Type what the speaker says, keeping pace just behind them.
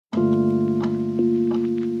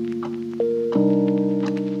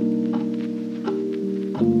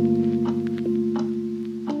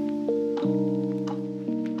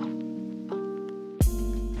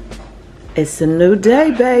It's a new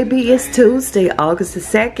day, baby. It's Tuesday, August the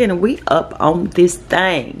 2nd, and we up on this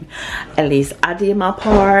thing. At least I did my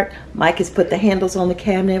part. Mike has put the handles on the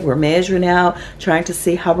cabinet. We're measuring out, trying to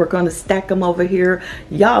see how we're going to stack them over here.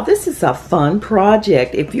 Y'all, this is a fun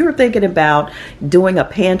project. If you're thinking about doing a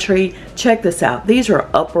pantry, check this out. These are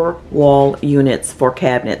upper wall units for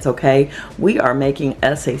cabinets, okay? We are making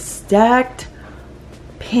us a stacked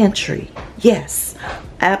pantry. Yes,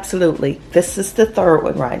 absolutely. This is the third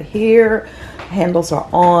one right here. Handles are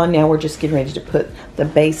on. Now we're just getting ready to put the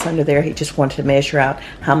base under there. He just wanted to measure out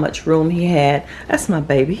how much room he had. That's my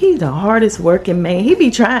baby. He's the hardest working man. He be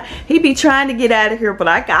trying to get out of here, but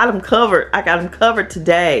I got him covered. I got him covered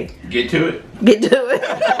today. Get to it. Get to it.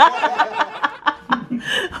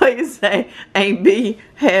 What you say? Ain't B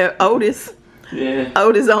have Otis? Yeah.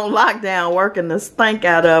 Otis on lockdown working the stink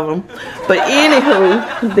out of him. But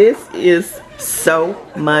anywho, this is so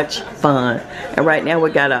much fun. And right now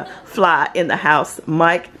we got a fly in the house.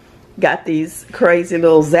 Mike got these crazy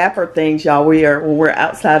little zapper things, y'all. When we're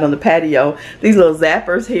outside on the patio, these little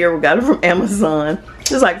zappers here, we got them from Amazon.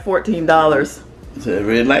 It's like $14. So the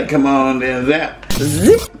red light come on, then zap.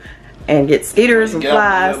 Zip. And get skeeters and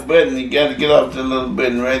flies. Button, you got to get off the little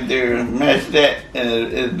button right there and mash that, and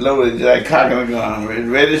it's loaded like cock and a gun. It's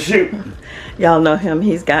ready to shoot. Y'all know him.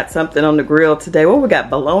 He's got something on the grill today. Well, we got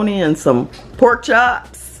bologna and some pork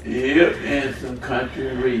chops. Yep, and some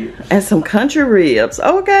country ribs. And some country ribs.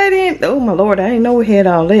 Okay then. Oh my Lord, I didn't know we had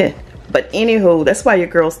all that. But anywho, that's why your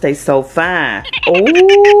girl stays so fine.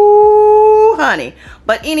 Oh, honey.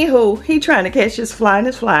 But anywho, he trying to catch his fly, and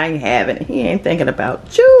his fly ain't having it. He ain't thinking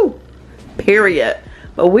about you. Period.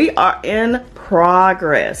 But we are in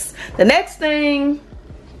progress. The next thing,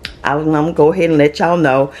 I'm gonna go ahead and let y'all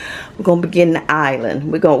know, we're gonna begin the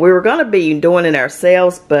island. We were gonna be doing it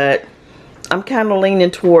ourselves, but I'm kind of leaning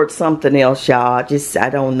towards something else, y'all. I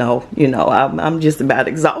don't know. You know, I'm just about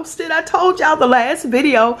exhausted. I told y'all the last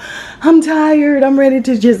video, I'm tired. I'm ready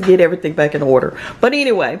to just get everything back in order. But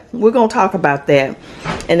anyway, we're gonna talk about that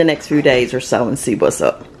in the next few days or so and see what's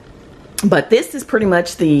up. But this is pretty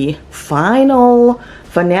much the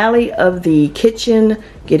finale of the kitchen,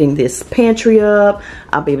 getting this pantry up.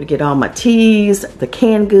 I'll be able to get all my teas, the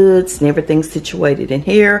canned goods, and everything situated in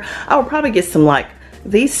here. I will probably get some, like,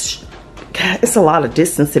 these, it's a lot of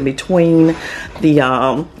distance in between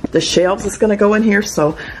the shelves that's going to go in here,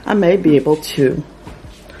 so I may be able to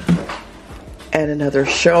add another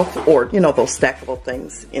shelf, or, you know, those stackable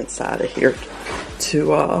things inside of here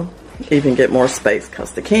to even get more space,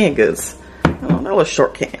 because the canned goods, those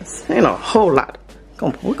short cans, ain't a whole lot.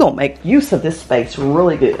 We're gonna make use of this space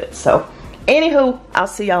really good. So anywho, I'll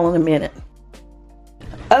see y'all in a minute.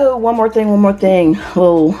 Oh, one more thing.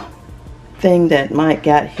 Little thing that Mike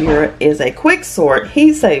got here is a quick sort.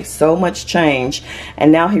 He saved so much change,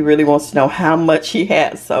 and now he really wants to know how much he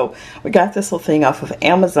has. So we got this little thing off of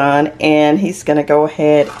Amazon, and he's gonna go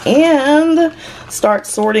ahead and start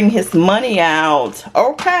sorting his money out.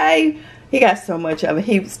 Okay, he got so much of it.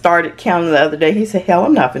 He started counting the other day. He said, hell,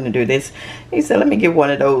 I'm not gonna do this. He said, let me get one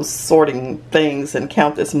of those sorting things and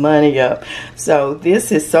count this money up. So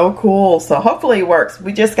this is so cool. So hopefully it works.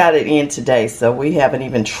 We just got it in today, so we haven't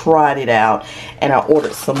even tried it out. And I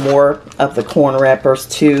ordered some more of the corn wrappers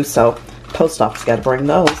too. So post office got to bring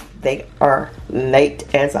those. They are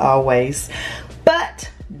late as always. But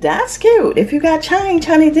that's cute. If you got change,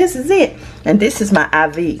 honey, this is it. And this is my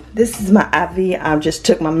IV. This is my IV. I just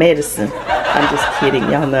took my medicine. I'm just kidding.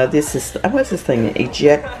 Y'all know this is, what's this thing?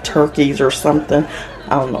 Eject turkeys or something.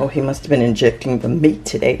 I don't know. He must have been injecting the meat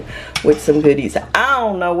today with some goodies. I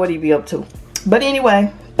don't know what he'd be up to. But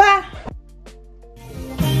anyway, bye.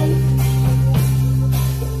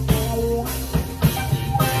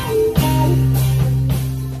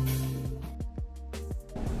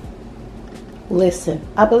 Listen,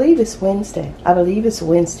 I believe it's Wednesday. I believe it's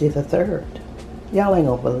Wednesday the 3rd. Y'all ain't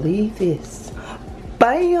gonna believe this.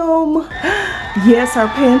 Bam! Yes, our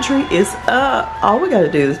pantry is up. All we gotta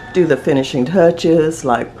do is do the finishing touches,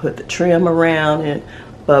 like put the trim around it.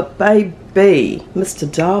 But baby, Mr.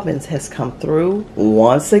 Dobbins has come through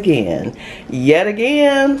once again. Yet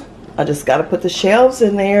again. I just gotta put the shelves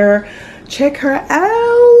in there. Check her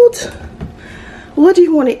out. What do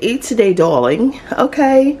you want to eat today, darling?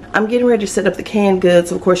 Okay, I'm getting ready to set up the canned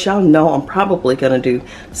goods. Of course, y'all know I'm probably going to do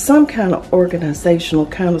some kind of organizational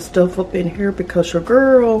kind of stuff up in here, because your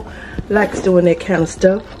girl likes doing that kind of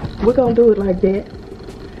stuff. We're going to do it like that.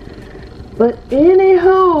 But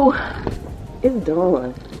anywho, it's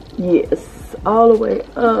done. Yes, all the way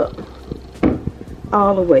up,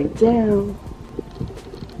 all the way down.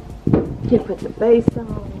 He put the base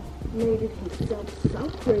on, made it himself so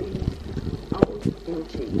pretty.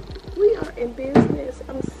 OMG, we are in business.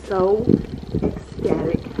 I'm so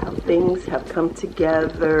ecstatic how things have come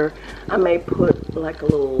together. I may put like a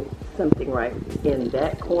little something right in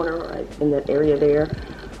that corner, right in that area there,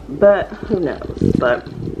 but who knows. But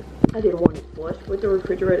I didn't want it flush with the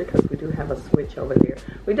refrigerator because we do have a switch over there.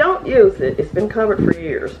 We don't use it. It's been covered for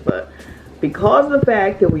years, but because of the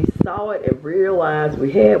fact that we saw it and realized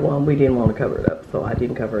we had one, we didn't want to cover it up, so I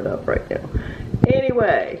didn't cover it up right now.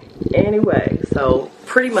 Anyway, so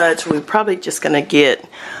pretty much we're probably just gonna get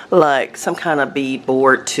like some kind of bead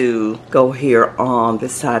board to go here on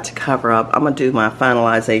this side to cover up. I'm gonna do my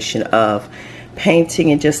finalization of painting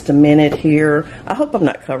in just a minute here. I hope I'm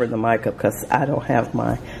not covering the mic up because I don't have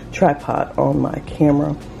my tripod on my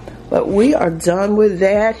camera. But we are done with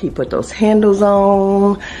that. He put those handles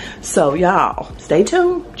on. So y'all, stay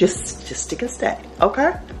tuned. Just stick and stay.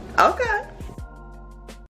 Okay? Okay.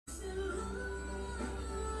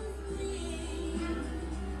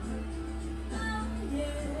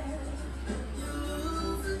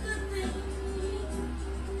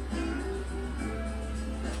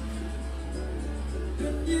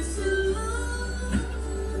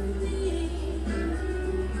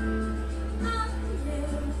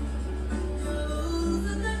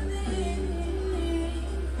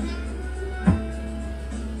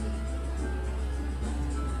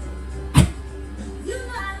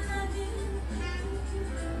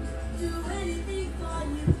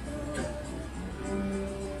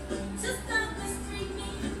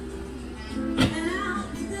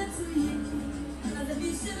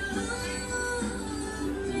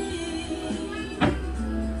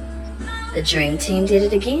 The Dream Team did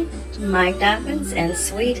it again. Mike Dobbins and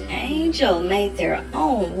Sweet Angel made their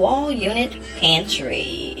own wall unit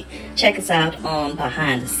pantry. Check us out on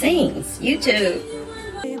Behind the Scenes YouTube.